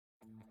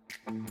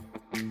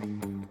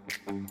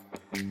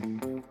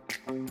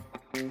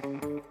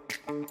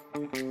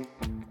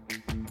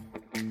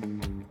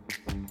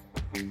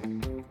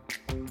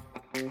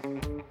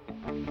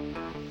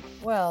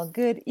Well,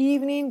 good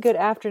evening, good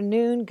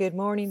afternoon, good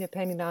morning,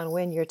 depending on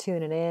when you're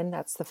tuning in.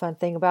 That's the fun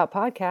thing about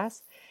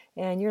podcasts.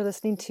 And you're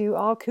listening to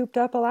All Cooped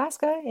Up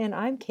Alaska, and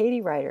I'm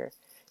Katie Ryder.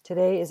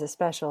 Today is a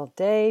special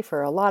day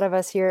for a lot of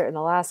us here in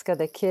Alaska.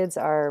 The kids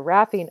are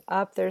wrapping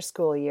up their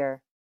school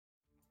year.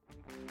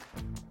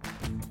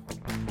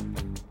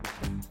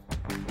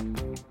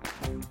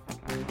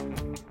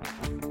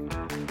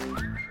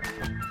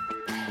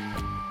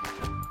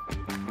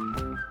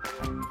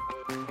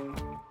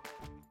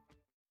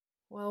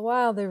 Well,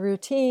 while the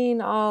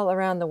routine all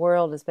around the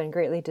world has been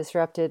greatly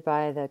disrupted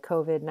by the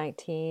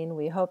COVID-19,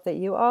 we hope that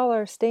you all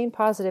are staying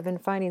positive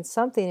and finding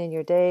something in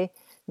your day,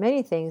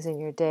 many things in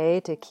your day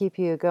to keep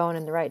you going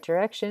in the right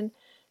direction.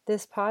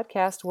 This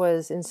podcast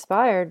was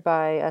inspired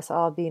by us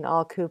all being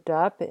all cooped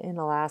up in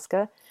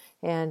Alaska,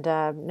 and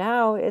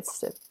now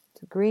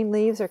green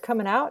leaves are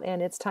coming out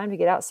and it's time to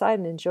get outside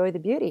and enjoy the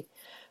beauty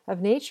of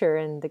nature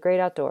and the great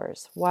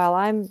outdoors. While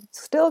I'm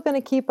still going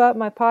to keep up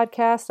my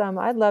podcast,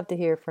 I'd love to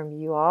hear from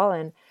you all,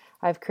 and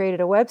I've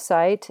created a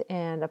website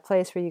and a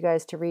place for you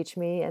guys to reach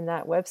me, and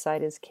that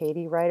website is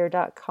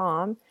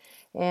katieryder.com,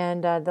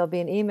 and there'll be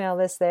an email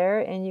list there,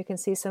 and you can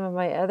see some of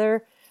my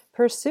other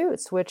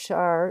pursuits, which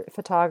are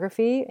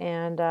photography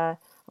and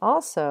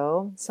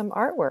also some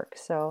artwork,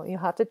 so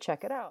you'll have to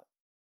check it out.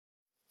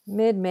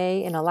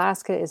 Mid-May in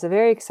Alaska is a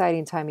very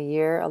exciting time of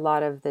year. A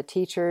lot of the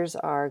teachers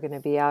are going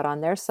to be out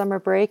on their summer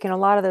break, and a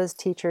lot of those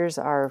teachers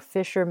are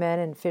fishermen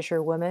and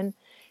fisherwomen.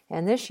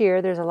 And this year,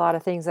 there's a lot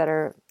of things that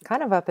are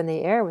kind of up in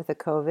the air with the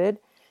COVID.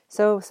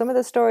 So some of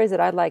the stories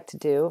that I'd like to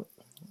do,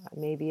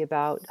 maybe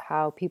about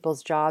how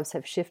people's jobs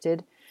have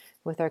shifted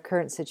with our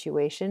current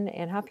situation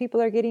and how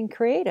people are getting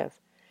creative.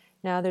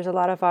 Now, there's a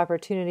lot of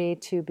opportunity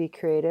to be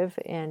creative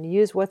and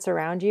use what's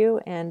around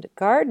you, and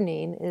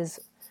gardening is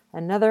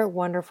another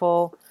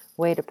wonderful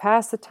way to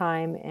pass the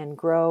time and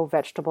grow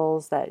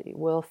vegetables that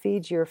will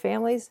feed your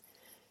families,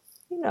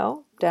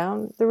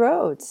 down the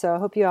road. So I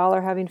hope you all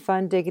are having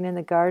fun digging in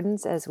the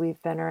gardens as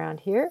we've been around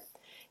here.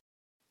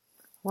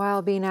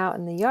 While being out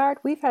in the yard,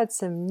 we've had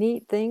some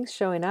neat things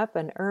showing up,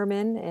 an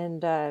ermine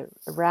and a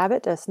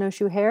rabbit, a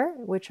snowshoe hare,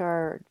 which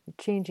are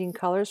changing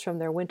colors from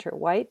their winter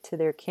white to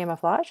their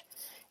camouflage.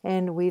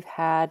 And we've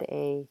had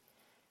a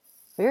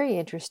very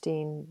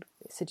interesting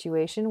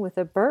situation with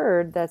a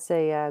bird that's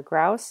a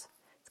grouse.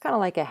 It's kind of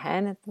like a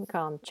hen. We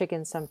call them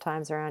chickens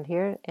sometimes around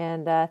here.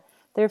 And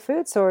their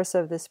food source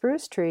of the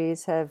spruce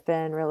trees have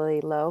been really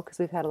low because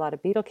we've had a lot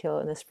of beetle kill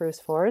in the spruce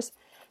forest.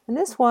 And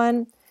this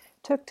one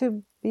took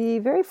to be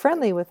very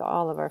friendly with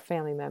all of our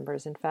family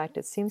members. In fact,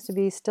 it seems to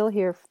be still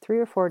here 3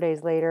 or 4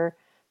 days later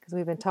because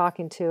we've been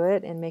talking to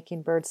it and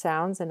making bird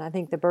sounds. And I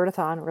think the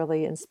Birdathon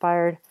really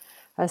inspired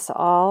us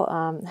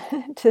all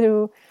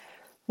to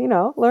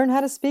learn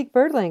how to speak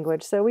bird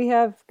language. So we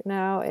have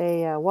now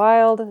a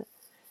wild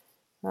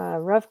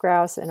rough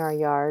grouse in our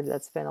yard.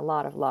 That's been a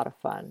lot of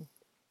fun.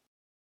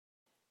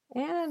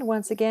 And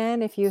once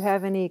again, if you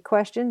have any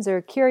questions or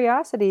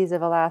curiosities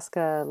of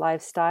Alaska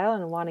lifestyle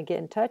and want to get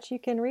in touch, you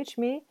can reach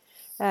me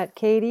at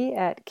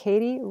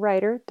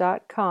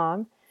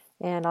katie@katieryder.com,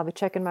 and I'll be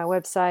checking my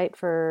website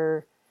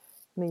for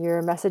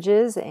your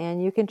messages,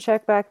 and you can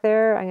check back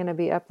there. I'm going to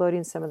be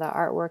uploading some of the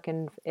artwork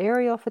and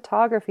aerial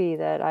photography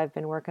that I've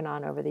been working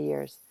on over the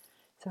years.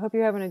 So I hope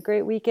you're having a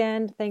great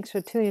weekend. Thanks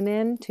for tuning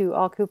in to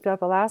All Cooped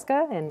Up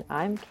Alaska, and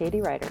I'm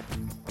Katie Ryder.